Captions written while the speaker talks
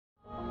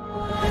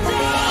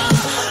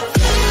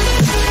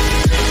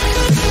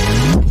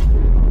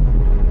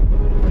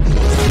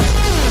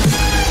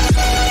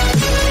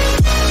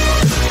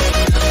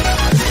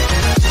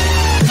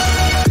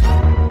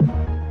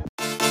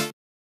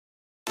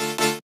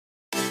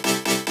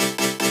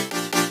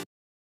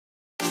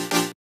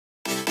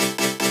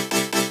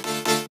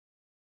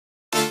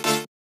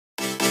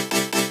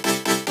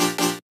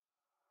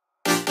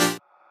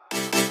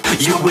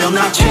You will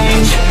not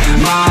change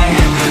my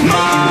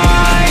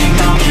mind.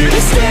 I'm here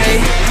to stay.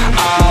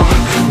 I'll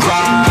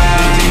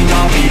grind.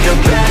 I'll be the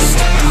best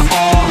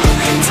all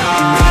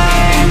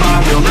time. I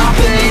will not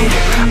fade.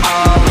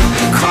 I'll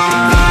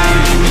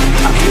climb.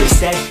 I'm here to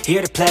stay,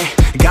 here to play.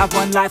 Got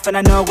one life and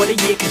I know what a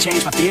year can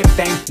change. My fear of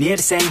fame, near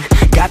the same.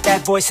 Got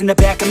that voice in the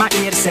back of my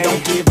ear to say,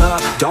 don't give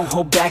up, don't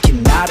hold back,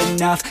 you're not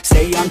enough.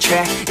 Stay on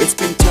track, it's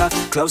been tough.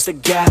 Close the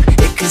gap,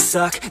 it can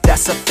suck,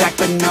 that's a fact.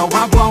 But no,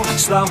 I won't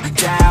slow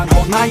down,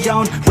 hold my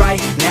own.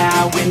 Right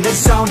now in the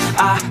zone,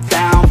 I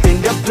found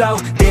been to blow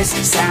this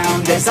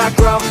sound as I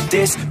grow.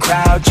 This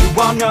crowd,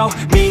 you all know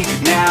me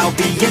now,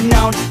 being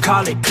known.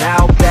 Call it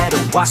cloud, better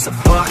watch the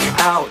fuck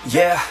out,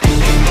 yeah.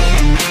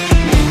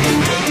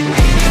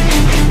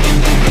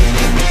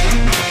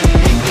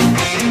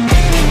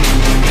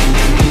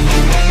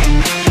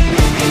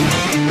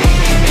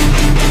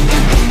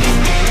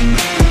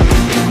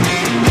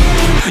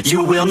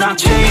 You will not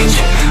change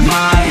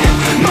my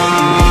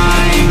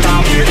mind.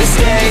 I'm here to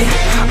stay.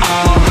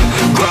 I'll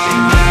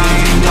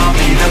grind. I'll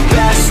be the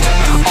best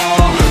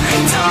all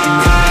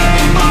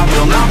time. I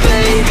will not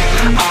fade.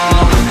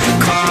 I'll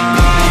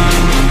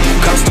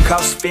climb. Coast to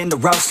coast, fin to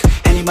roast.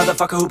 Any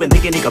motherfucker who been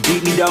thinking he gon'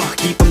 beat me though,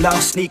 keep him low,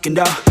 sneaking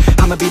though.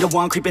 I'ma be the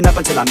one creeping up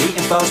until I'm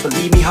meeting foes.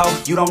 Believe me ho,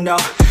 you don't know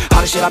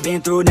all the shit I've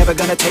been through, never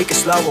gonna take it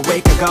slow.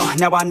 Awake I go,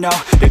 now I know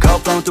the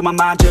code flowing through my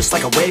mind just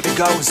like a wave it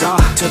goes on.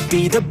 To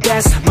be the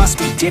best, must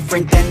be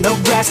different than the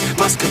rest.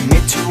 Must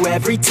commit to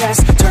every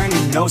test,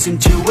 turning no's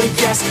into a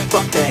yes.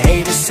 Fuck the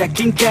haters,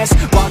 second guess,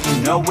 while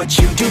you know what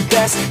you do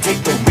best.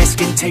 Take the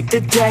risk and take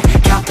the deck,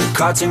 count the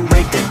cards and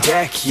rake the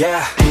deck,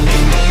 yeah.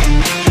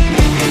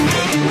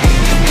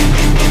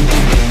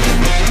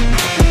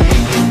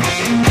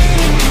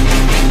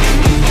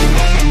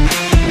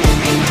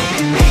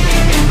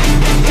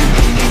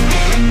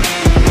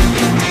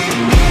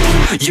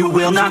 You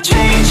will not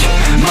change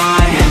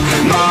my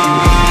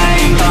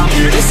mind. I'm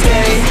here to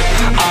stay.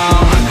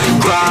 I'll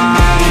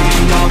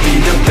grind. I'll be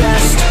the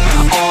best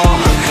all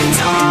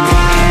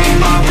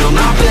time. I will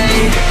not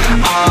fade.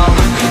 I'll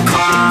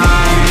climb.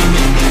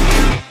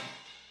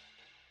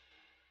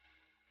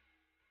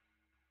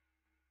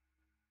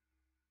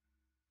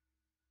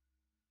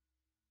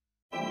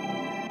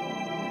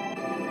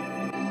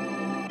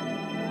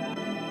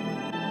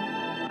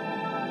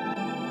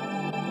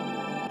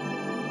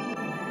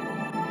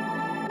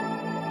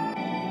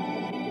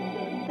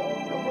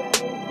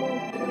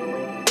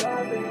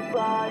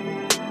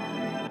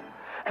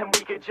 And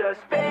we could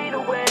just fade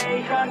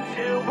away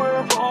until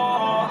we're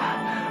all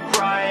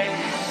right.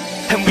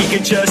 And we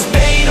could just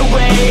fade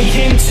away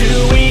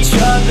into each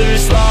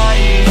other's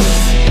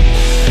lives.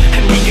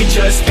 And we could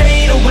just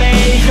fade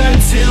away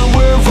until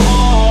we're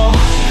all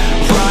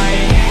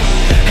right.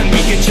 And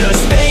we could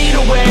just fade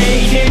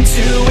away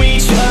into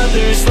each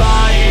other's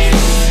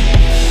lives.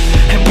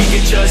 And we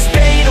could just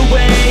fade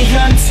away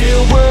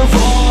until we're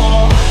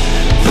all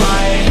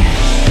right.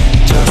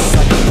 Just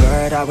like a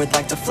bird, I would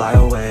like to fly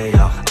away,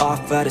 yo.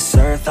 Off of this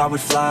earth, I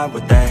would fly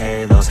with the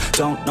halos.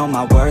 Don't know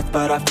my worth,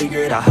 but I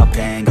figured out how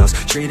pain goes.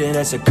 Treat it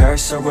as a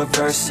curse or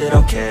reverse it,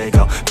 okay.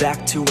 Go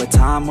back to a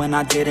time when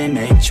I didn't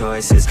make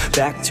choices.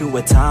 Back to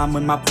a time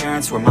when my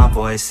parents were my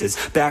voices.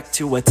 Back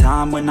to a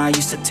time when I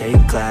used to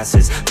take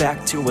classes.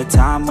 Back to a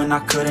time when I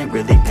couldn't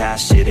really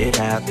pass shit, it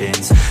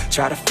happens.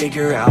 Try to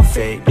figure out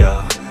fate,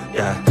 yo,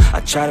 yeah.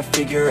 I try to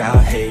figure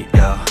out hate,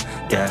 yo,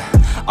 yeah.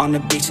 On the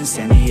beach in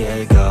San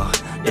Diego,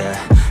 yeah.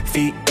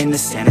 Feet in the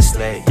sand, it's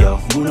late, yo.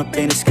 Moon up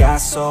in the sky,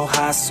 so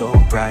high, so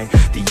bright.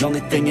 The only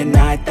thing at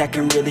night that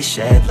can really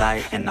shed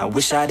light. And I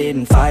wish I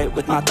didn't fight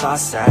with my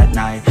thoughts at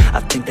night. I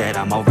think that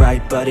I'm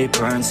alright, but it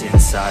burns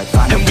inside.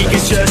 And we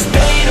could just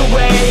fade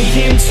away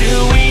into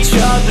each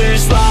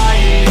other's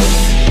lives.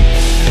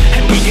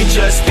 And we could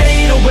just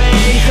fade away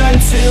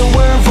until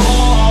we're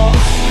all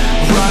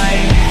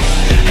right.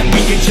 And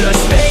we could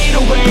just fade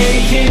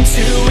away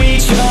into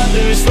each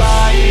other's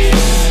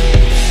lives.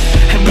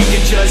 And we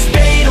could just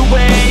fade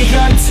away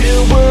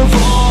until we're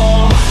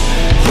all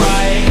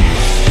right.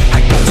 I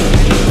got too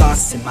many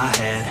thoughts in my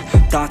head,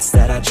 thoughts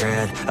that I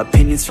dread,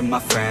 opinions from my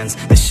friends.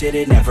 This shit,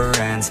 it never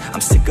ends.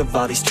 I'm sick of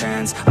all these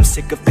trends, I'm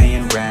sick of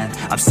paying rent.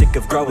 I'm sick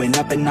of growing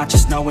up and not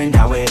just knowing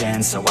how it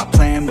ends. So I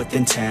plan with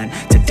intent,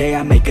 today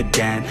I make a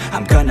dent.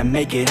 I'm gonna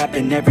make it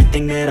happen,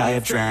 everything that I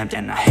have dreamt.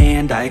 And a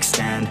hand I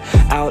extend,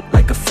 out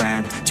like a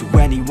friend, to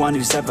anyone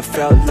who's ever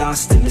felt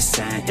lost in the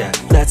sand. Yeah,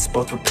 let's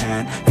both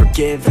repent,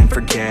 forgive and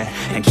forget,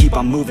 and keep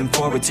on moving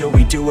forward till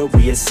we do what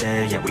we had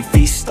said. Yeah, we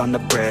feast on the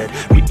bread,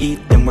 we eat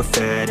then we're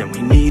fed. And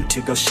we need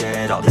to go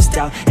shed all this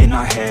doubt in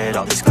our head.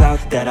 All this cloud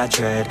that I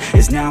dread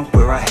is now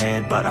where I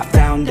head. But I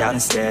found out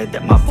instead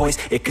that my voice,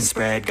 it can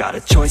spread. Got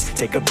a choice,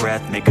 take a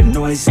breath, make a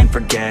noise and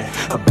forget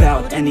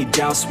about any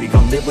doubts. We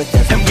gon' live with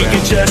every breath. And we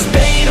can just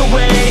fade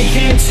away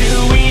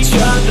into each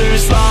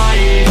other's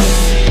lives.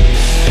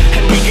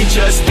 And we can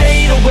just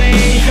fade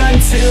away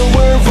until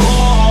we're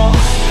all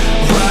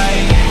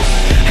right.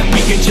 And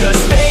we can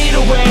just fade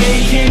away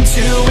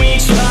into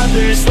each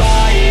other's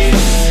lives.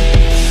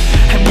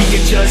 And we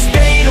can just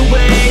fade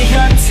away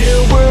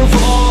until we're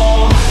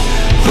all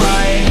right.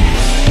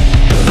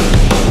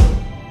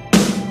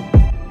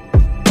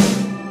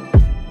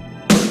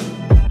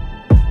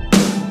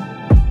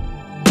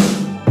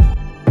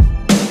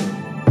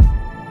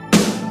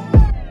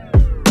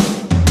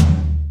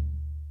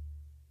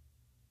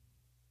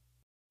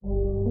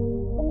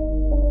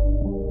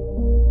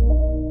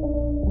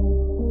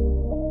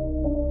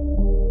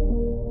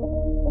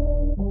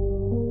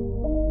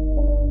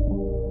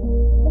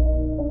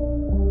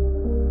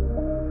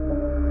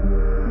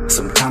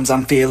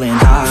 Sometimes I'm feeling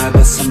high,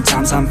 but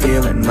sometimes I'm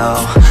feeling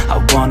low.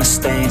 I wanna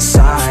stay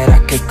inside, I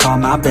could call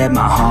my bed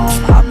my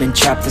home. I've been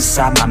trapped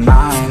inside my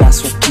mind,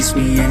 that's what keeps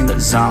me in the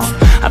zone.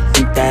 I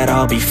think that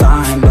I'll be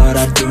fine, but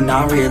I do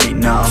not really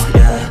know,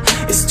 yeah.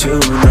 It's too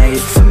late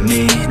for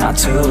me, not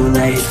too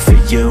late for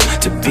you.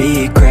 To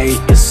be great,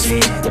 you'll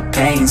see, the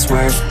pain's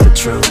worth the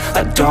truth.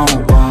 I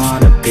don't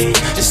wanna be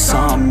just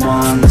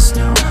someone that's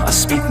new. I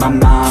speak my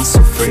mind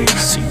so free,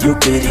 so you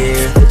could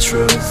hear the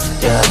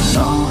truth. Yeah, I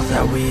know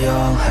that we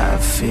all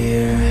have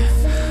fear.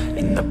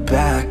 In the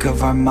back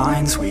of our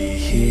minds we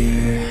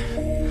hear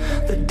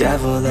the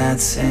devil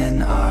that's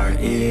in our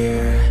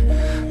ear.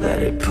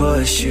 Let it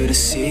push you to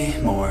see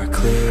more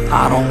clear.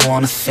 I don't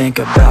wanna think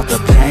about the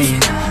pain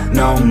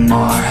no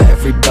more.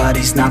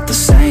 Everybody's not the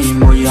same,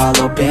 we all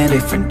open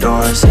different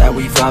doors. Yeah,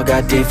 we've all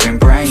got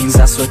different brains,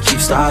 that's what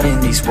keeps starting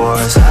these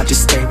wars. I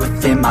just stay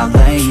within my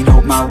lane,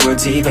 hope my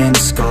words even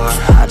score.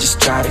 I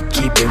just try to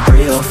keep it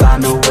real,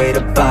 find a way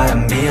to buy a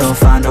meal,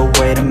 find a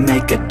way to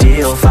make a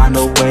deal, find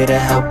a way to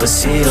help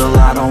us heal.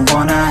 I don't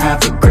wanna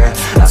have regret,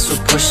 that's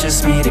what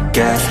pushes me to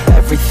get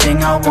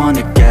everything I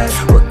wanna get.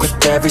 Work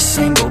with every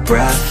single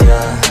breath,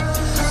 yeah.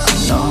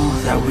 I know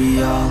that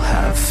we all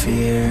have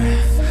fear.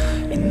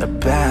 In the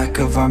back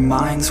of our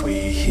minds we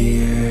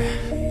hear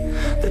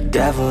the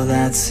devil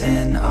that's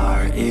in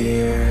our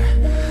ear.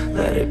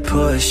 Let it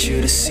push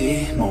you to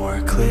see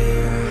more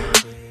clear.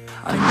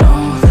 I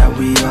know that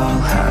we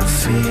all have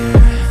fear.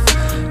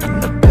 In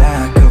the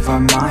back of our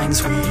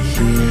minds we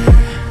hear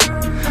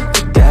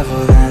the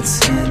devil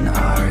that's in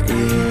our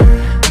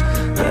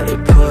ear. Let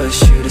it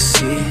push you to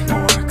see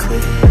more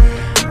clear.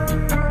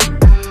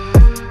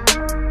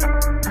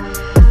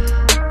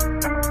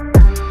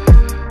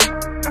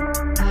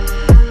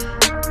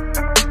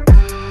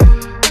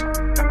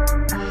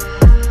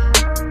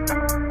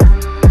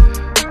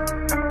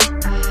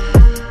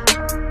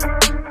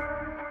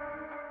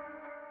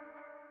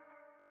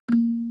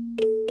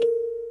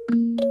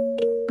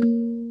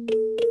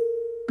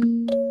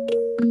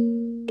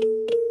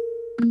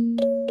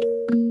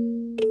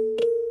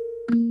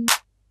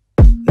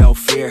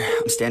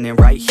 I'm standing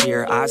right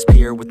here, eyes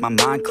peer with my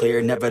mind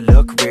clear. Never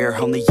look rear,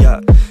 only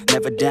up,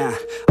 never down.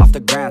 Off the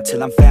ground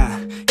till I'm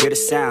found, hear the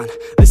sound,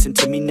 listen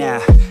to me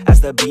now.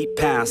 As the beat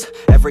pounds,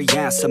 every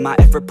ounce of my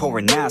effort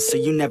pouring out. So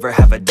you never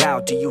have a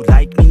doubt, do you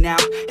like me now?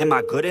 Am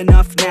I good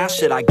enough now?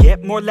 Should I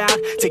get more loud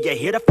till you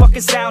hear the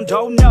fucking sound?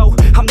 Oh no,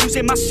 I'm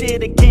losing my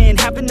shit again,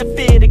 having to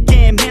fit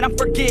again. Man, I'm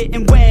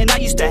forgetting when I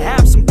used to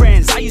have some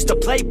friends. I used to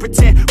play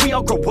pretend, we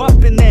all grow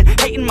up and then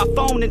hating my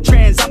phone and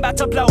trends. I'm about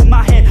to blow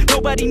my head,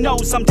 nobody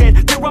knows I'm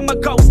dead. Fear I'm a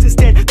ghost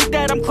instead, think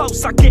that I'm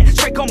close, I get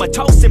straight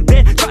comatose in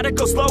bed. Try to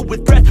go slow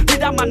with breath,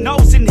 breathe out my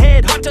nose and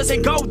head. Heart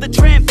doesn't go the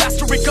trend,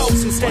 faster it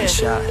goes instead. One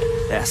shot,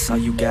 that's all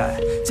you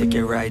got, take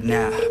it right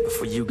now,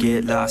 before you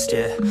get lost,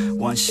 yeah.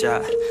 One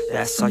shot,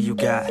 that's all you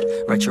got,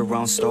 write your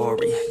own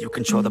story, you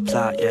control the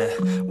plot, yeah.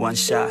 One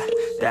shot,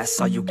 that's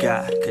all you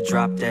got, could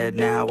drop dead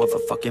now of a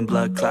fucking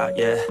blood clot,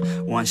 yeah.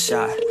 One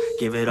shot,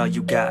 give it all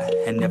you got,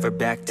 and never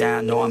back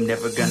down, no I'm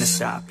never gonna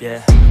stop,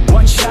 yeah.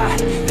 One shot,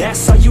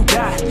 that's all you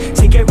got,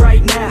 take it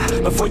right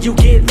now, before you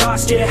get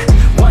lost, yeah.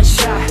 One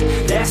shot,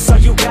 that's all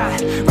you got,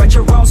 write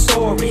your own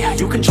story,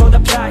 you control the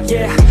plot,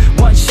 yeah.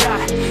 One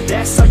shot,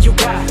 that's all you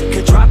got,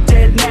 could drop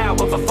dead now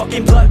of a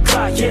fucking blood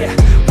clot, yeah.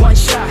 One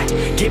shot,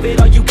 give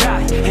it all you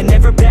got, and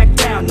never back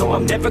down, no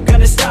I'm never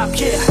gonna stop,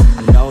 yeah.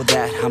 I know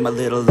that I'm a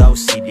little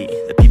OCD,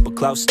 the people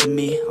close to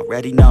me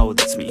already know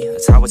that's me.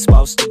 That's how it's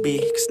supposed to be,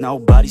 cause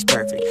nobody's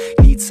perfect.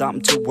 You need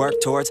something to work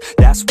towards,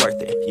 that's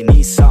worth it. You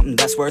need something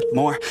that's worth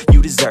more,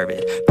 you deserve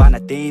it. Find a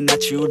thing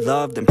that you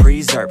love, then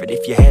preserve it.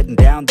 If you're heading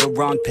down the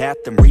wrong path,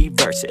 then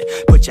reverse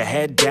it. Put your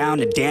head down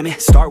and damn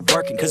it, start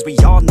working. Cause we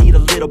all need a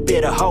little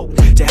bit of hope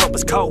to help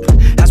us cope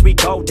as we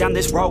go down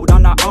this road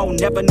on our own,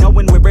 never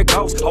knowing where it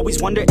goes.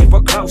 Always wonder if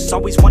we're close,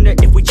 always wonder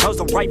if we chose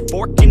the right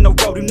fork in the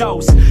road. Who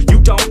knows? You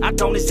don't, I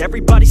don't, is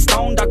everybody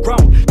stoned? I've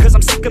grown, cause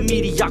I'm sick of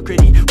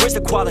mediocrity. Where's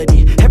the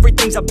quality?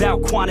 Everything's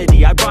about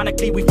quantity.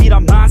 Ironically, we feed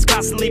our minds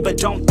constantly, but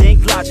don't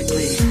think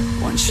logically.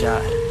 One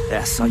shot,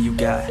 that's all you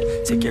got,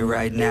 take it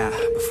right now,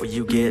 before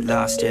you get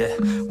lost, yeah.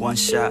 One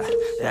shot,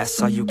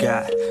 that's all you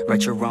got,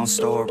 write your own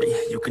story,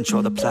 you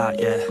control the plot,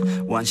 yeah.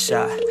 One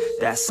shot,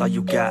 that's all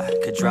you got,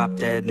 could drop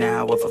dead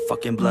now of a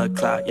fucking blood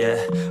clot, yeah.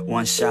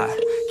 One shot,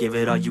 give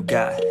it all you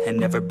got, and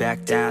never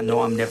back down,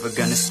 no I'm never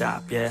gonna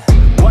stop, yeah.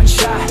 One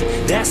shot,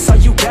 that's all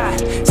you got,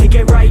 take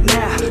it right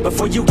now,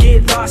 before you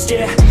get lost,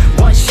 yeah.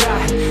 One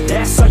shot,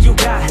 that's all you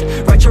got,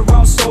 write your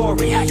own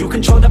story, you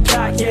control the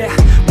plot, yeah.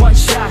 One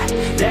shot,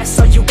 that's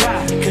all you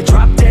got, could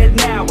drop dead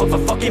now of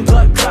a fucking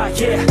blood clot,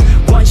 yeah.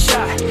 One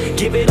shot,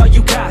 give it all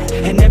you got,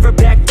 and never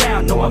back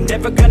down, no I'm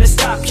never gonna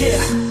stop, yeah.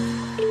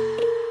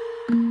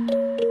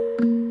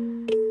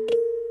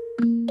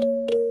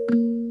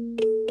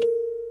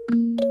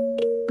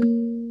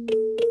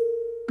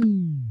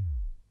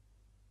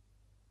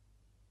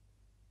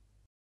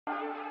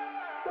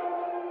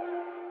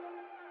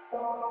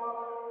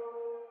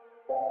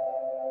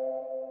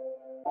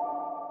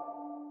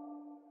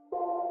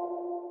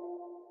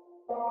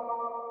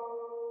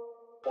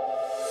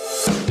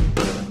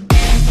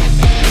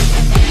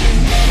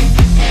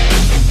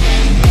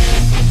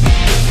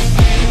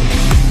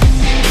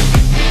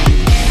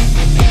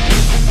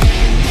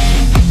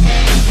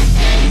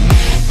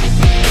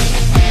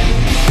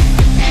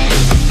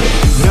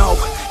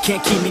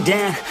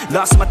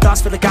 Lost in my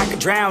thoughts, feel like I could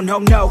drown. Oh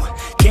no,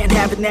 can't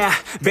have it now.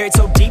 Buried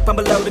so deep, I'm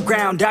below the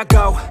ground. I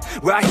go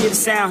where I hear the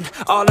sound,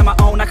 all on my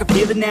own, I can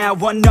feel it now.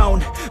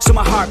 Unknown, so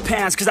my heart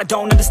pounds, cause I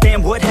don't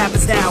understand what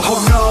happens now.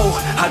 Oh no,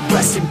 I'd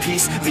rest in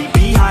peace, leave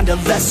behind a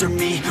lesser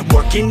me,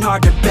 working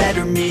hard to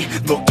better me.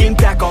 Looking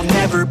back, I'll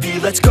never be.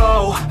 Let's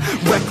go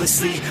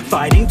recklessly,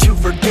 fighting to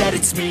forget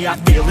it's me. I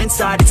feel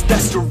inside it's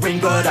best to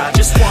ring, but I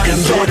just wanna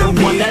be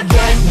the one that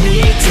let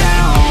me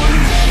down.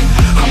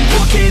 I'm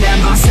looking at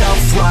myself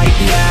right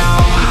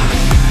now.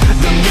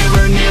 The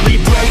mirror nearly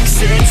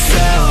breaks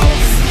itself.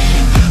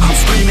 I'm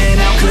screaming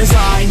out cause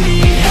I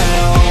need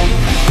help,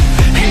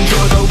 and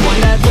you're the one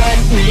that let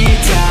me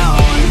down.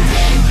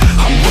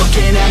 I'm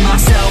looking at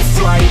myself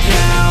right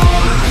now.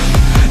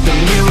 The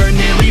mirror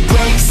nearly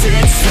breaks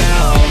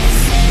itself.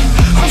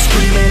 I'm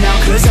screaming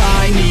out cause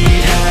I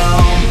need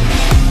help.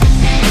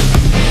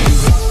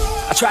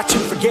 I tried to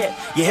forget,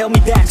 you held me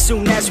back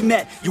soon as we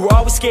met. You were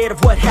always scared of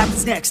what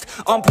happens next.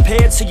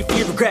 Unprepared, so you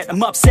feel regret.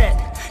 I'm upset,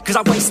 cause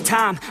I wasted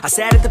time. I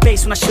sat at the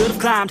base when I should've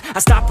climbed. I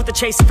stopped with the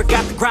chase and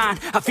forgot the grind.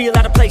 I feel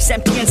out of place,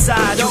 empty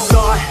inside. You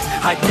thought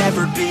I'd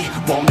never be,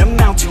 won't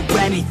amount to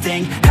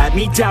anything. Had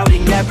me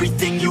doubting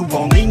everything, you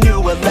only knew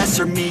a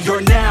lesser me.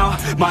 You're now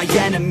my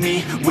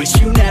enemy, wish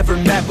you never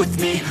met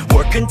with me.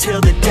 Work until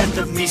the death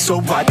of me, so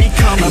I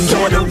become a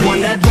You're the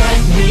one that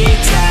let me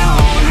down.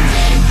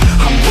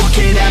 I'm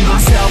looking at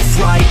myself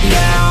right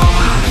now.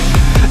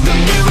 The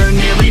mirror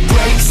nearly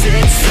breaks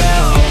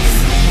itself.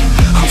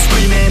 I'm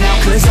screaming out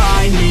cause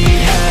I need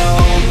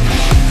help,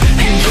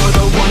 and you're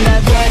the one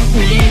that let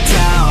me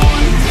down.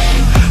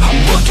 I'm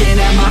looking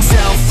at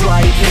myself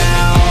right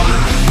now.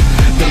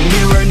 The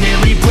mirror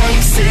nearly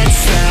breaks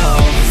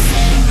itself.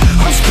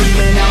 I'm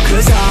screaming out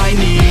cause I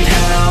need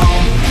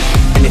help.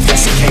 And if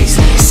that's the case,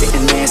 you're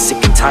sitting there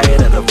sick and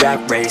tired of the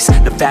rat race.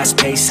 The fast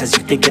pace has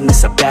you thinking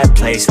this a bad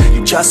place.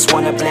 You just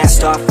wanna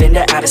blast off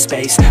into outer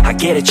space. I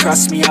get it,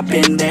 trust me, I've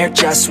been there,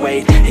 just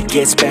wait. It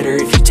gets better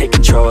if you take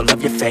control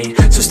of your fate.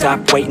 So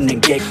stop waiting and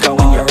get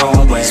going your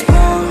own way. These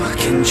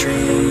broken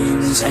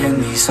dreams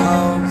and these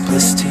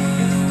hopeless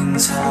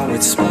teens, how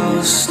it's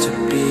supposed to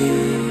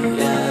be,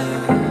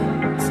 yeah.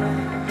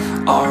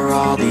 Are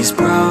all these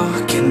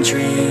broken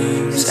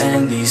dreams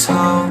and these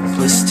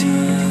hopeless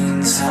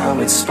teens how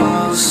it's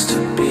supposed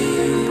to be,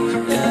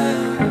 yeah.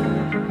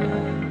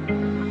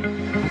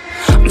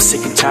 I'm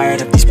sick and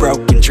tired of these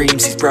broken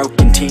dreams, these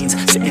broken teens,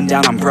 sitting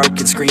down on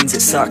broken screens.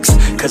 It sucks,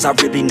 cause I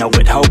really know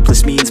what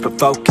hopeless means, but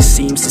focus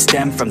seems to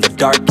stem from the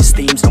darkest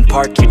themes. Don't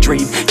park your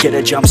dream, get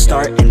a jump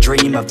start and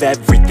dream of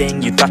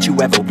everything you thought you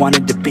ever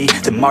wanted to be.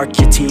 Then mark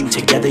your team,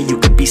 together you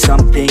can be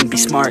something. Be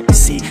smart and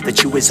see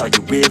that you is all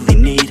you really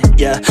need,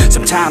 yeah.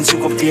 Sometimes you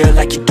gon' feel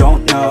like you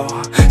don't know,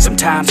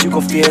 sometimes you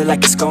gon' feel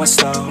like it's going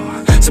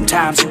slow,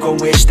 sometimes you gon'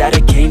 wish that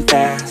it came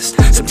fast,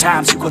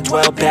 sometimes you gon'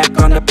 dwell back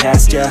on the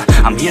past, yeah.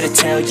 I'm here to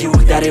tell you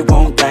that it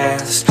won't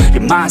last.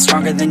 Your mind's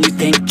stronger than you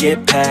think,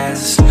 get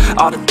past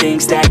all the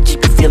things that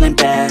keep you feeling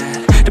bad,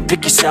 to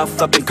pick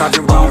yourself up and carve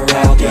your own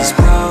path, all these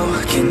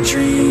broken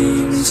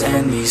dreams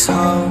and these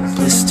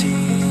hopeless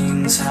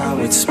teens, how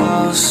it's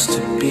supposed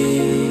to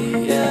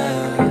be,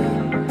 yeah.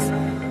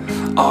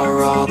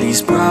 Are all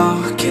these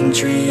broken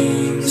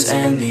dreams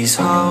and these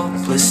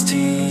hopeless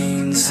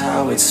teens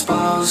how it's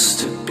supposed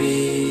to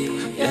be?